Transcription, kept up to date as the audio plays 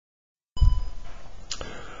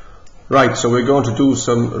Right, so we're going to do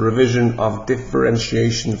some revision of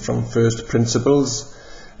differentiation from first principles,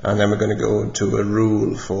 and then we're going to go into a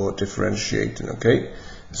rule for differentiating, okay?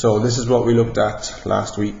 So this is what we looked at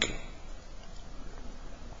last week.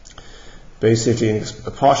 Basically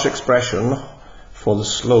a Posh expression for the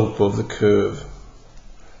slope of the curve.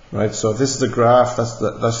 Right, so if this is the graph, that's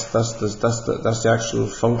the actual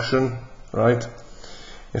function, right?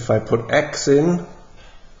 If I put x in,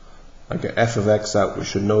 I get f of x out. We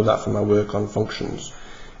should know that from our work on functions.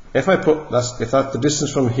 If I put the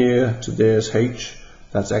distance from here to there is h,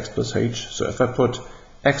 that's x plus h. So if I put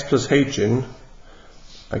x plus h in,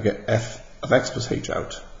 I get f of x plus h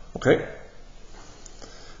out. Okay.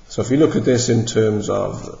 So if you look at this in terms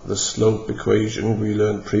of the slope equation we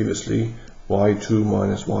learned previously, y2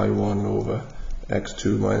 minus y1 over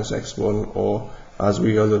x2 minus x1, or as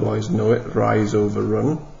we otherwise know it, rise over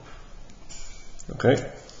run.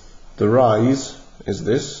 Okay. The rise is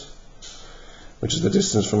this, which is the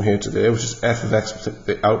distance from here to there, which is f of x,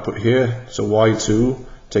 the output here, so y2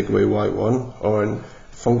 take away y1, or in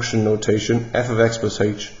function notation, f of x plus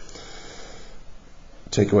h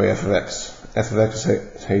take away f of x. F of x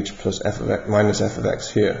is h plus f of x minus f of x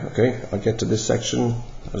here. Okay, I'll get to this section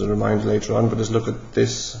as a reminder later on, but let's look at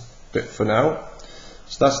this bit for now.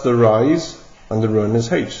 So that's the rise, and the run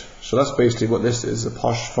is h. So that's basically what this is, a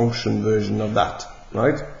Posh function version of that,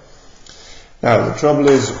 right? Now the trouble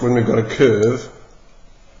is, when we've got a curve,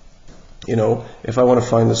 you know, if I want to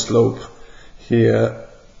find the slope here,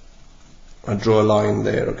 I draw a line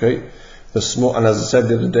there, okay? And as I said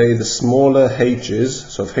the other day, the smaller h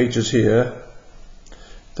is, so if h is here,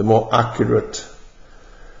 the more accurate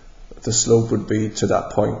the slope would be to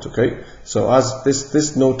that point, okay? So as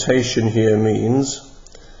this notation here means,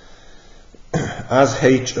 as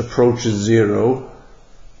h approaches 0,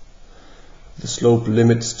 the slope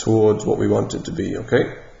limits towards what we want it to be,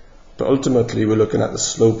 okay? But ultimately we're looking at the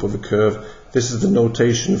slope of the curve. This is the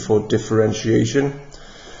notation for differentiation.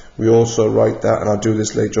 We also write that, and I'll do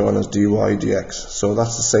this later on, as dy dx. So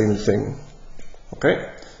that's the same thing,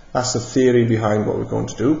 okay? That's the theory behind what we're going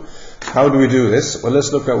to do. How do we do this? Well,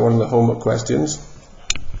 let's look at one of the homework questions.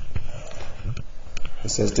 It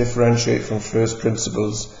says differentiate from first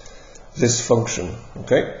principles this function,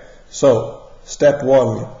 okay? So step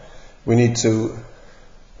one, we need to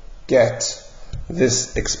get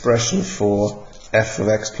this expression for f of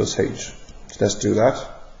x plus h. So let's do that.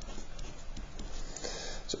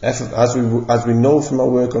 So as we know from our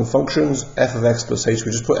work on functions, f of x plus h,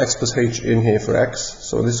 we just put x plus h in here for x.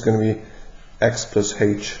 So this is going to be x plus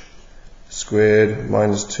h squared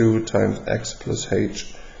minus 2 times x plus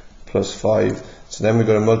h plus 5. So then we're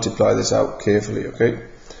going to multiply this out carefully, okay?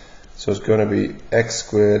 So it's going to be x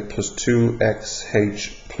squared plus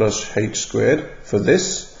 2xh plus h squared. For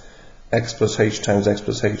this, x plus h times x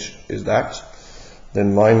plus h is that.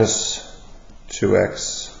 Then minus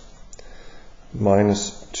 2x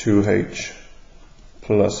minus 2h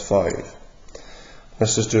plus 5.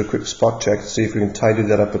 Let's just do a quick spot check to see if we can tidy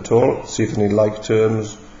that up at all. See if there are any like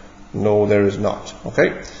terms. No, there is not.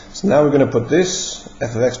 Okay, so now we're going to put this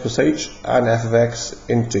f of x plus h and f of x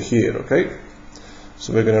into here, okay?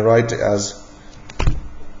 So we're going to write it as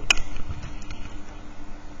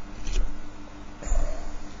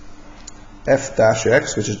f dash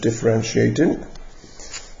x, which is differentiating,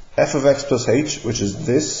 f of x plus h, which is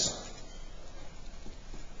this,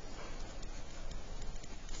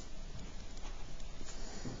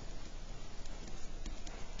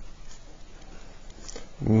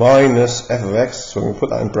 minus f of x, so we can put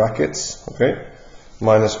that in brackets, okay,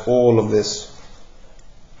 minus all of this.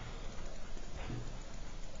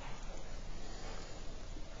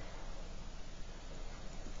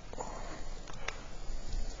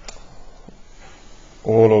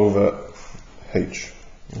 All over h,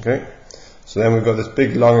 okay? So then we've got this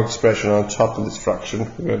big long expression on top of this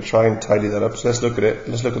fraction. We're going to try and tidy that up. So let's look at it.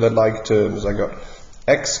 Let's look at the like terms. I got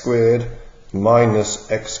x squared minus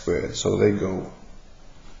x squared. So they go.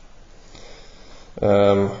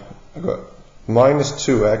 I got minus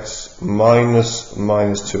 2x minus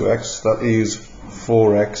 2x. That is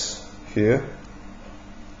 4x here.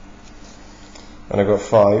 And I got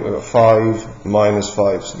 5 minus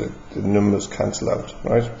 5, so the numbers cancel out,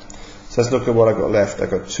 right? So let's look at what I got left. I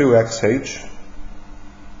got 2xh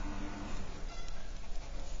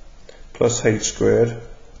plus h squared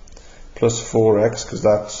plus 4x, because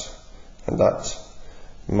that's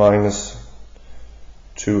minus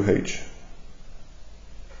 2h.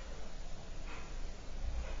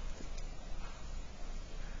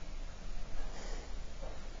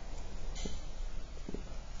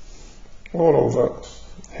 All over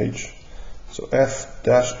h. So f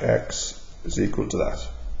dash x is equal to that.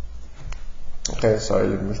 Okay, sorry,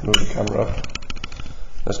 let's move the camera up.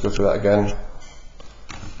 Let's go through that again.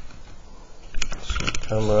 So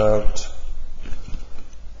camera out.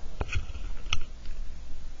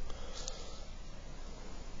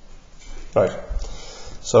 Right.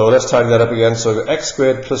 So let's tidy that up again. So I've got x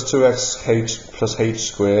squared plus 2x plus h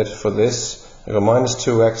squared for this. I've got minus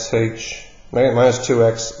 2x minus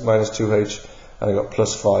 2x minus 2h, and I've got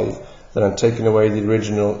plus 5. Then I'm taking away the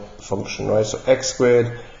original function, right? So x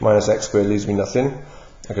squared minus x squared leaves me nothing.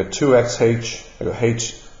 I've got 2xh, I've got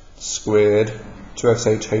h squared,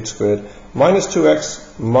 2xh, h squared, minus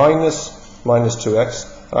 2x minus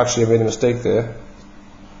 2x. Actually, I made a mistake there.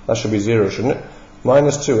 That should be 0, shouldn't it?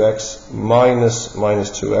 Minus 2x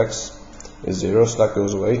minus 2x is 0, so that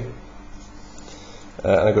goes away.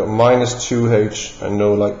 And I've got minus 2h and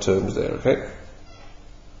no like terms there, okay?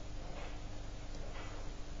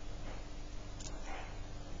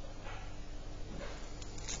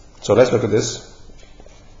 So let's look at this.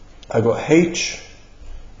 I've got h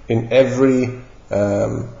in every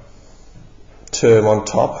term on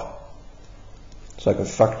top, so I can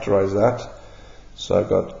factorize that. So I've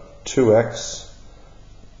got 2x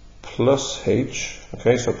plus h,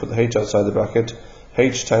 okay, so I put the h outside the bracket.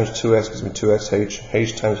 H times 2x gives me 2xh,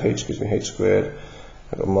 h times h gives me h squared.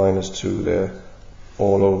 I've got minus 2 there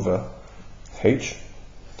all over h.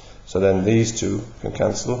 So then these two can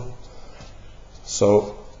cancel.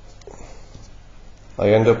 So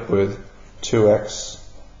I end up with 2x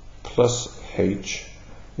plus h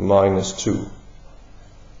minus 2.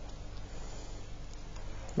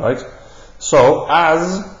 Right? So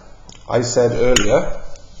as I said earlier,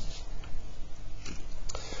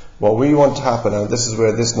 what we want to happen, and this is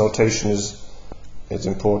where this notation is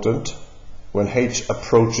important, when h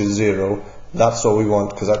approaches 0, that's what we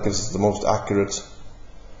want, because that gives us the most accurate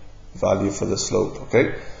value for the slope,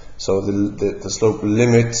 okay? So the slope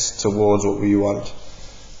limits towards what we want.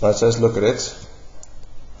 Right, so let's look at it.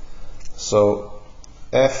 So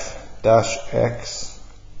f dash x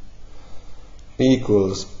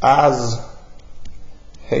equals as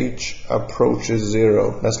h approaches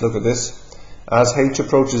 0. Let's look at this. As h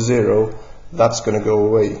approaches 0, that's going to go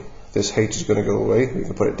away. This h is going to go away. We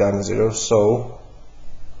can put it down to 0. So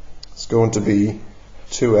it's going to be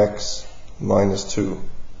 2x minus 2.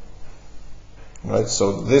 Right,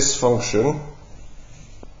 so this function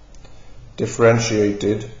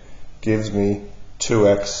differentiated gives me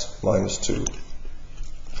 2x minus 2.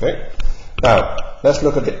 Okay. Now let's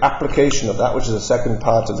look at the application of that, which is the second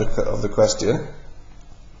part of the question.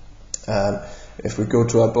 If we go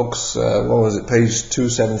to our books, what was it, page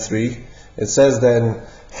 273, it says then,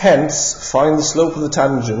 hence find the slope of the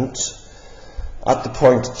tangent at the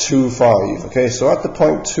point 2, 5. Okay, so at the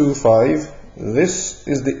point 2, 5, this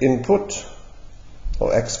is the input,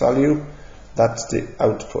 or x value, that's the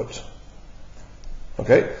output.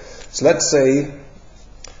 Okay, so let's say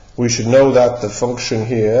we should know that the function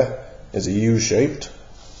here is a u-shaped,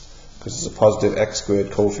 because it's a positive x squared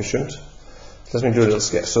coefficient. Let me do a little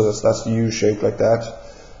sketch. So that's u-shaped like that.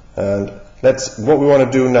 And what we want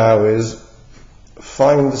to do now is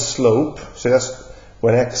find the slope. So that's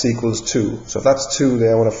when x equals 2. So if that's 2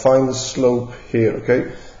 there, I want to find the slope here,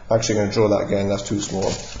 okay? Actually, I'm going to draw that again. That's too small.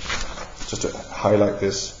 Just to highlight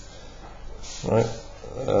this. Right?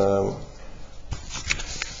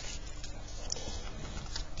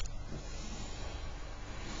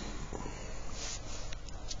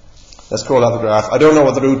 Let's call out the graph. I don't know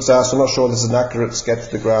what the roots are, so I'm not sure this is an accurate sketch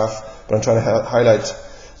of the graph, but I'm trying to highlight.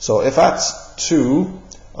 So if that's 2,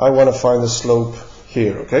 I want to find the slope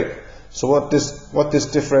here, okay? So what this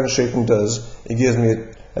differentiating does, it gives me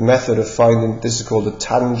a method of finding, this is called the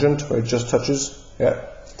tangent, where it just touches, yeah?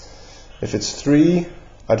 If it's 3,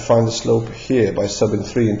 I'd find the slope here by subbing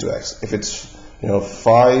 3 into x. If it's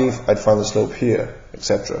 5, I'd find the slope here,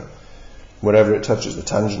 etc. Wherever it touches the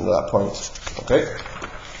tangent at that point, okay?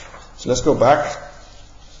 So let's go back.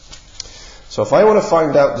 So if I want to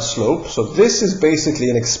find out the slope, so this is basically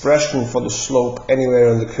an expression for the slope anywhere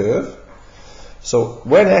on the curve. So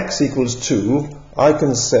when x equals 2, I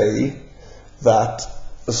can say that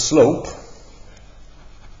the slope, so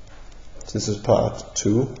this is part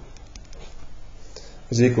 2,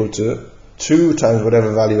 is equal to 2 times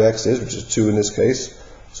whatever value x is, which is 2 in this case.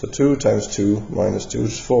 So 2 times 2 minus 2,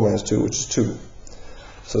 which is 4 minus 2, which is 2.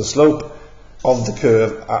 So the slope of the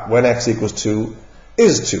curve at when x equals 2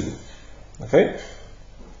 is 2. Okay?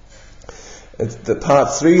 The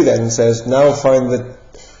part 3 then says, now find the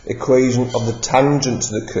equation of the tangent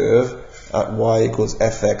to the curve at y equals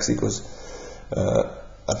fx equals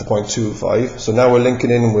at the point 2, 5. So now we're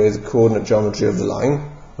linking in with coordinate geometry of the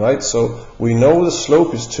line. Right? So we know the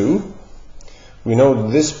slope is 2. we know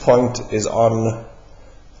this point is on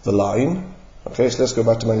the line. Okay, so let's go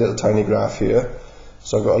back to my little tiny graph here.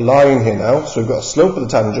 So I've got a line here now, so we've got a slope of the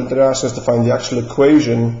tangent. They're asking us to find the actual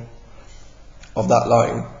equation of that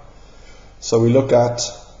line. So we look at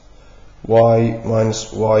y minus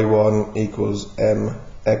y1 equals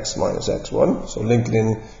mx minus x1. So linking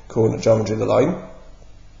in coordinate geometry of the line.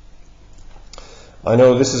 I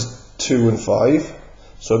know this is 2 and 5,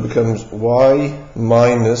 so it becomes y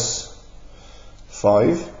minus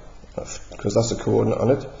 5, because that's a coordinate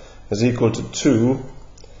on it, is equal to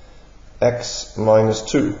 2x minus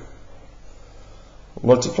 2.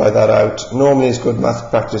 Multiply that out. Normally it's good math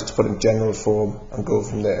practice to put in general form and go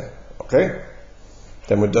from there. Okay?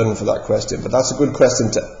 Then we're done for that question. But that's a good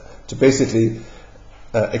question to basically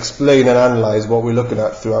explain and analyze what we're looking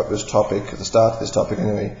at throughout this topic. At the start of this topic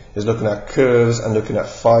anyway, is looking at curves and looking at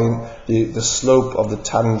the slope of the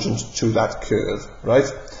tangent to that curve. Right?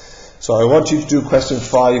 So I want you to do question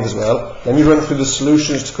 5 as well. Let me run through the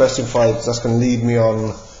solutions to question 5, because that's going to lead me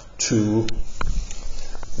on to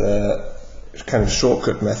the kind of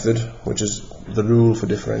shortcut method, which is the rule for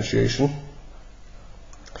differentiation.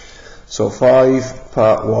 So 5,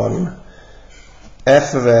 part 1,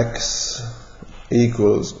 f of x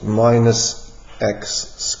equals minus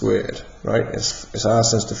x squared, right? It's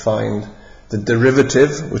asked us to find the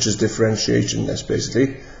derivative, which is differentiation, that's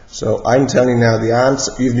basically. So I'm telling you now the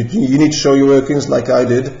answer. You need to show your workings like I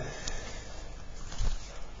did,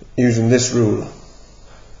 using this rule.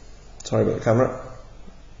 Sorry about the camera.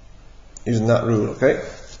 Using that rule, okay?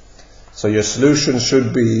 So your solution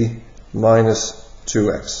should be minus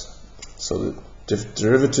 2x. So the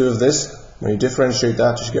derivative of this, when you differentiate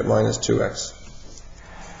that, you should get minus 2x.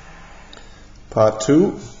 Part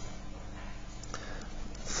 2,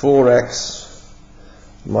 4x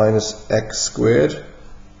minus x squared.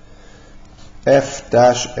 F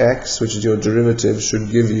dash x, which is your derivative,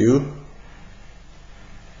 should give you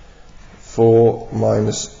 4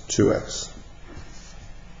 minus 2x.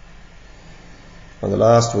 And the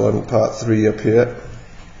last one, part 3 up here,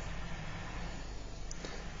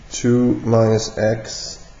 2 minus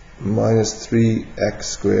x minus 3x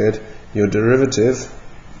squared. Your derivative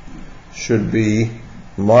should be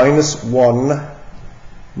minus 1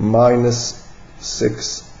 minus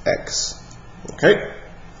 6x. Okay?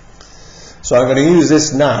 So I'm going to use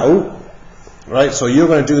this now, right? So you're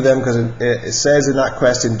going to do them because it says in that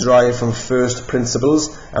question, derive from first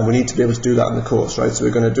principles, and we need to be able to do that in the course, right? So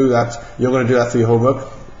we're going to do that. You're going to do that for your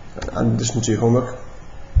homework, in addition to your homework.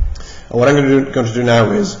 And what I'm going to do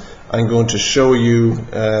now is I'm going to show you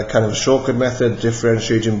kind of a shortcut method,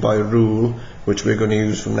 differentiating by rule, which we're going to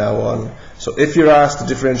use from now on. So if you're asked to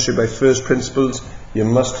differentiate by first principles, you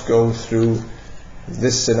must go through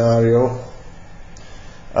this scenario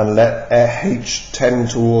and let h tend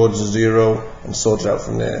towards 0 and sort it out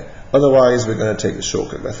from there. Otherwise, we're going to take the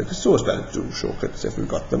shortcut method, because it's always better to do shortcuts if we've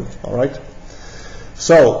got them. Alright?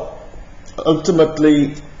 So,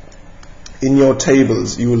 ultimately, in your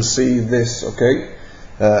tables, you will see this, okay?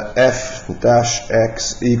 F dash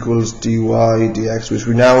x equals dy dx, which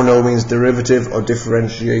we now know means derivative or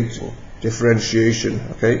differentiation,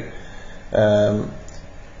 okay?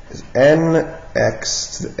 Is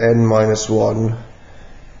nx to the n minus 1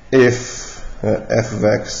 if f of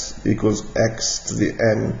x equals x to the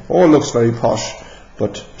n. All looks very posh,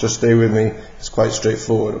 but just stay with me, it's quite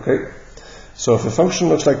straightforward, okay? So if a function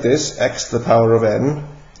looks like this, x to the power of n,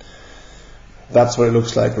 that's what it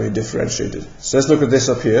looks like when you differentiate it. So let's look at this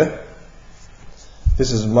up here.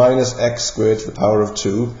 This is minus x squared to the power of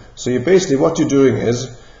 2. So you basically, what you're doing is,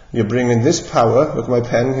 you're bringing this power, look at my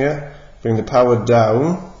pen here, bring the power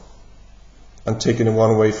down and taking a 1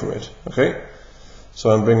 away from it, okay? So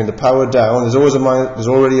I'm bringing the power down. There's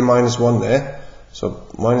already a minus 1 there. So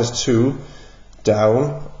minus 2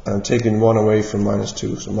 down, and I'm taking 1 away from minus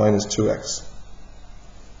 2. So minus 2x.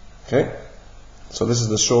 Okay? So this is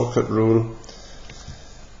the shortcut rule.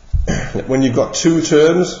 When you've got two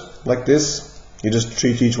terms like this, you just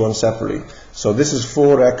treat each one separately. So this is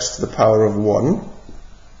 4x to the power of 1.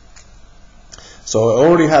 So I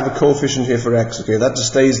already have a coefficient here for x, okay, that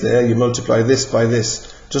just stays there. You multiply this by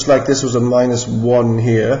this. Just like this was a minus 1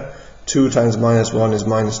 here, 2 times minus 1 is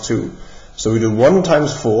minus 2. So we do 1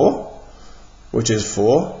 times 4, which is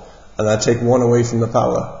 4, and I take 1 away from the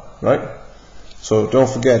power, right? So don't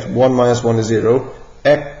forget, 1 minus 1 is 0.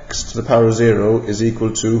 X to the power of 0 is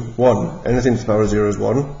equal to 1. Anything to the power of 0 is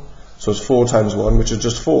 1. So it's 4 times 1, which is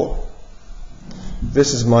just 4.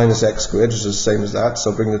 This is minus x squared, which is the same as that.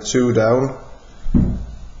 So bring the 2 down.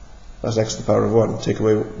 That's x to the power of 1. Take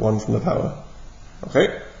away 1 from the power.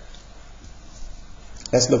 Okay?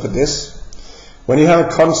 Let's look at this. When you have a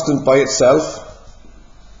constant by itself,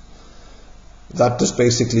 that just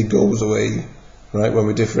basically goes away, right, when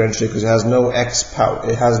we differentiate, because it has no x power.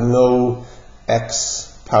 It has no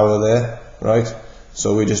x power there, right?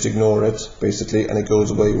 So we just ignore it basically, and it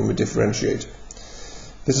goes away when we differentiate.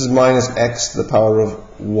 This is minus x to the power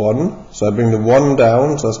of 1. So I bring the 1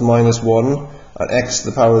 down, so that's minus 1, and x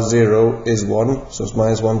to the power of 0 is 1, so it's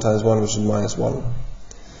minus 1 times 1, which is minus 1.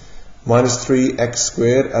 Minus 3x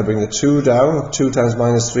squared, I bring the 2 down, 2 times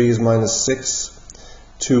minus 3 is minus 6,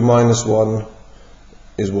 2 minus 1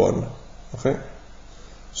 is 1. Okay?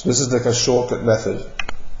 So this is like a shortcut method.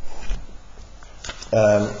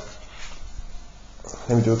 Let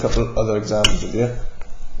me do a couple other examples with you.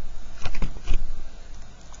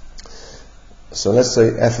 So let's say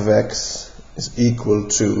f of x is equal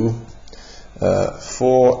to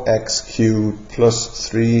 4x cubed plus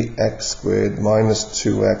 3x squared minus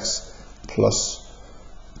 2x plus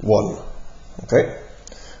 1. Okay?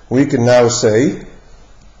 We can now say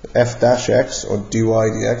f dash x, or dy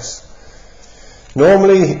dx.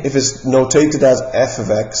 Normally, if it's notated as f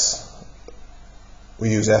of x, we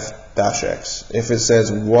use f dash x. If it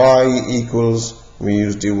says y equals, we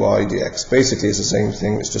use dy dx. Basically, it's the same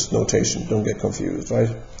thing, it's just notation. Don't get confused, right?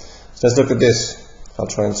 So let's look at this. I'll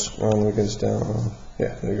try and get this down.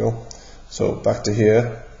 Yeah, there you go. So back to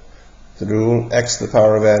here. The rule, x to the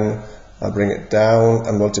power of n, I bring it down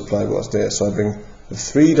and multiply what's there. So I bring the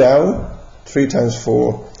 3 down, 3 times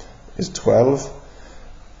 4 is 12.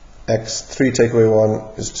 X, 3 take away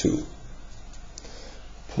 1 is 2.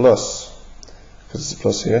 Plus, because it's a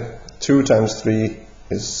plus here, 2 times 3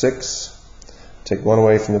 is 6. Take 1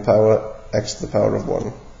 away from the power, x to the power of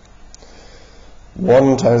 1.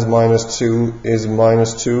 1 times minus 2 is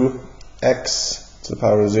minus 2. X to the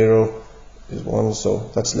power of 0 is 1,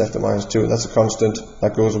 so that's left at minus 2. That's a constant.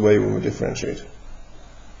 That goes away when we differentiate.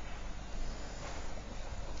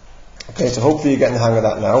 Okay, so hopefully you're getting the hang of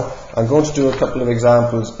that now. I'm going to do a couple of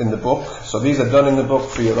examples in the book. So these are done in the book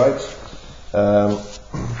for you, right?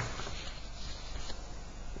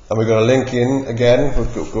 And we're going to link in, again,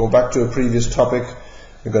 we'll go back to a previous topic,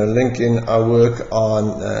 we're going to link in our work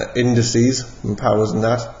on indices and powers and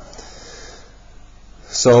that.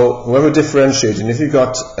 So when we're differentiating, if you've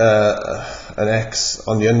got an x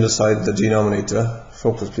on the underside of the denominator,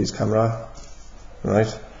 focus please camera,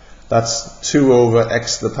 right, that's 2 over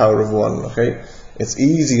x to the power of 1, okay? It's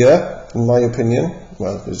easier, in my opinion,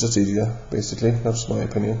 well, it's just easier, basically, that's my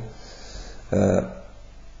opinion.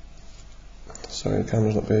 Sorry, the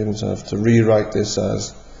camera's not behaving itself. To rewrite this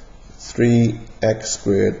as 3x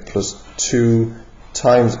squared plus 2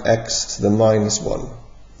 times x to the minus 1.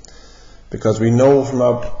 Because we know from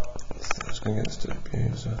our... I'm just going to get this to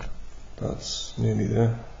behave, so that's nearly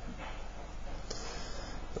there.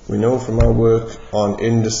 We know from our work on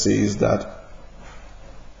indices that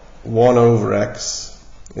 1 over x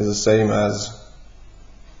is the same as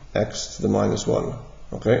x to the minus 1.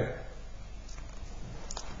 Okay?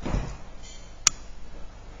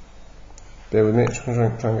 Bear with me, I'm trying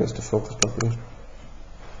and get this to focus properly.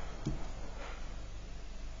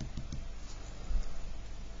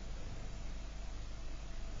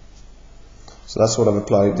 So that's what I've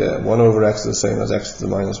applied there. 1 over x is the same as x to the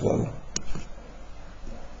minus 1.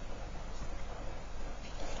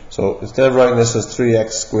 So instead of writing this as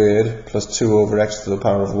 3x squared plus 2 over x to the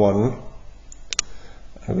power of 1,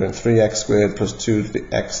 I'm going 3x squared plus 2 to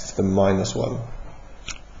the x to the minus 1.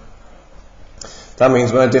 That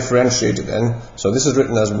means when I differentiate it then, so this is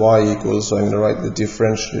written as y equals, so I'm going to write the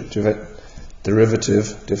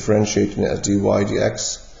derivative, differentiating it as dy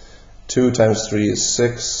dx. 2 times 3 is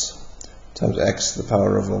 6 times x to the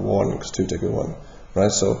power of a 1, because 2 take away 1.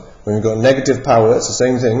 Right, so when we've got negative power, it's the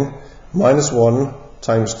same thing. Minus 1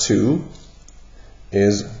 times 2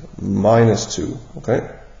 is minus 2, okay?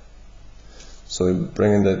 So we're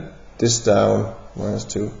bringing this down, minus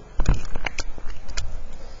 2.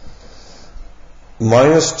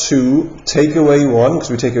 Minus 2, take away 1,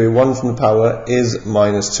 because we take away 1 from the power, is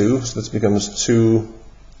minus 2. So this becomes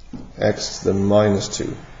 2x to the minus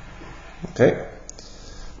 2. Okay?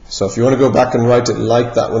 So if you want to go back and write it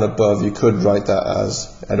like that one above, you could write that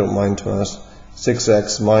as, I don't mind to ask,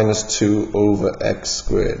 6x minus 2 over x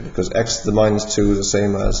squared. Because x to the minus 2 is the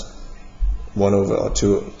same as 1 over, or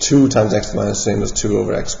 2 times x to the minus is the same as 2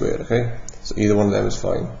 over x squared. Okay? So either one of them is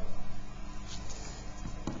fine.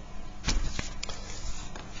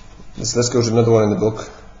 Let's go to another one in the book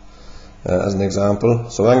as an example.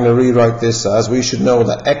 So I'm going to rewrite this as, we should know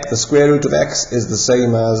that the square root of x is the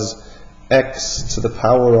same as x to the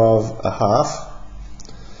power of a half,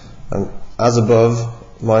 and as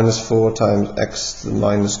above, minus 4 times x to the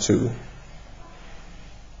minus 2,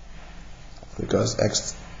 because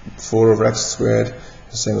 4 over x squared is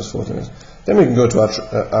the same as 4 times. Then we can go to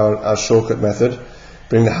our shortcut method.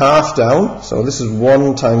 Bring the half down. So this is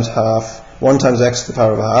 1 times half, 1 times x to the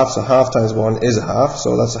power of a half. So half times 1 is a half.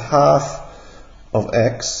 So that's a half of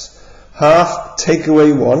x. Half, take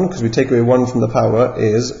away 1, because we take away 1 from the power,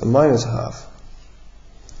 is a minus a half.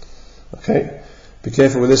 Okay, be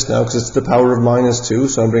careful with this now, because it's the power of minus 2.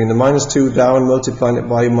 So I'm bringing the minus 2 down, multiplying it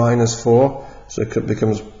by minus 4. So it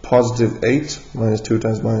becomes positive 8, minus 2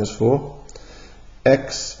 times minus 4.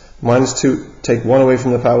 X, minus 2, take 1 away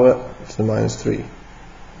from the power, it's the minus 3.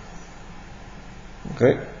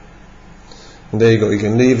 Okay, and there you go. You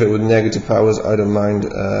can leave it with negative powers, I don't mind.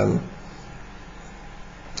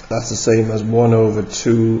 That's the same as 1 over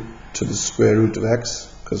 2 to the square root of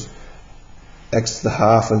x, because x to the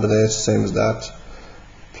half under there is the same as that,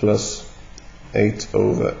 plus 8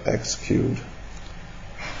 over x cubed.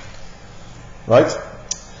 Right,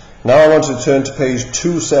 now I want to turn to page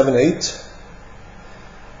 278.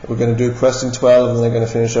 We're going to do question 12 and then I'm going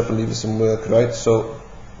to finish up and leave you some work, right? So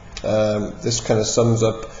this kind of sums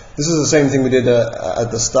up, this is the same thing we did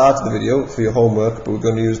at the start of the video for your homework, but we're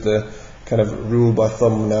going to use the kind of rule by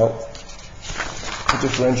thumb now for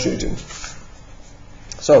differentiating.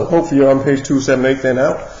 So hopefully you're on page 278 there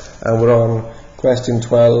now, and we're on question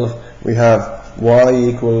 12. We have y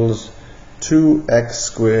equals 2x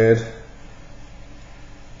squared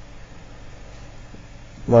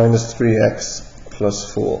minus 3x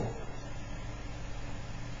plus 4.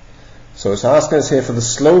 So it's asking us here for the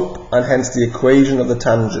slope and hence the equation of the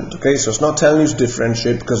tangent. Okay, so it's not telling you to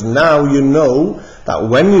differentiate, because now you know that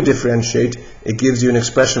when you differentiate it gives you an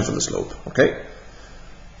expression for the slope. Okay,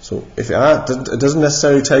 so if it doesn't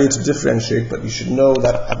necessarily tell you to differentiate, but you should know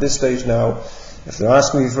that at this stage now, if they're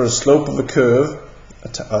asking you for a slope of a curve,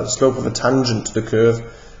 a slope of a tangent to the curve,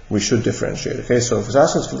 we should differentiate. Okay, so if it's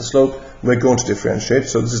asking us for the slope, we're going to differentiate.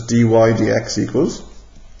 So this is dy dx equals,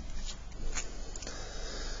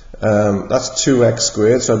 that's 2x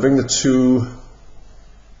squared, so I bring the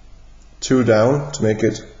 2 down to make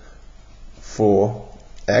it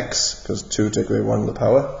 4x, because 2 take away 1 to the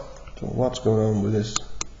power. So what's going on with this?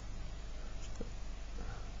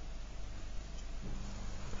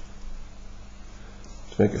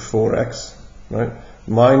 To make it 4x, right?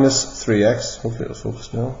 Minus 3x, hopefully it'll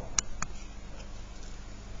focus now.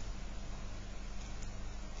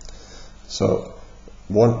 So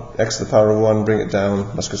 1x to the power of 1, bring it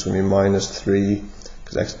down, that's just going to be minus 3,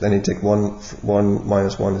 because x, then you take 1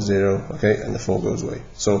 minus 1 is 0, okay, and the 4 goes away.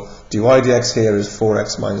 So dy dx here is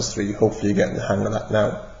 4x minus 3, hopefully you're getting the hang of that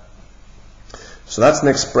now. So that's an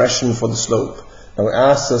expression for the slope. Now it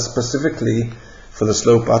asks us specifically for the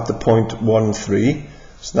slope at the point 1, 3,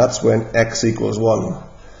 so that's when x equals 1.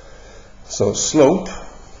 So slope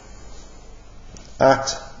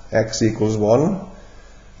at x equals 1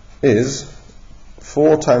 is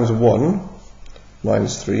 4 times 1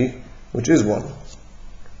 minus 3, which is 1.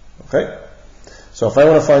 Okay? So if I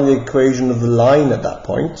want to find the equation of the line at that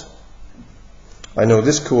point, I know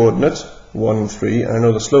this coordinate, 1, 3, and I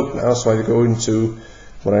know the slope now, so I go into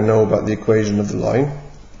what I know about the equation of the line.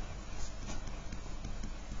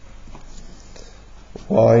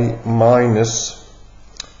 Y minus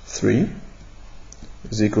 3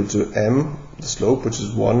 is equal to m, the slope, which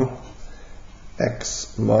is 1,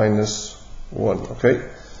 x minus 1, okay?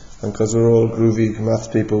 And because we're all groovy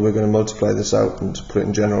math people, we're going to multiply this out and put it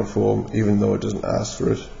in general form, even though it doesn't ask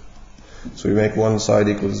for it. So we make one side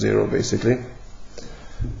equal 0, basically.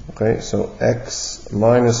 Okay, so x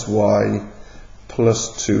minus y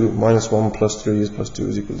plus 2, minus 1 plus 3 is plus 2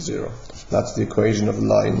 is equal to 0. That's the equation of the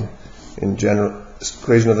line in general,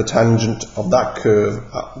 equation of the tangent of that curve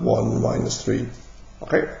at 1 minus 3.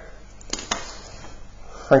 Okay?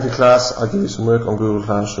 Thank you, class. I'll give you some work on Google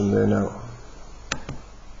Classroom there now.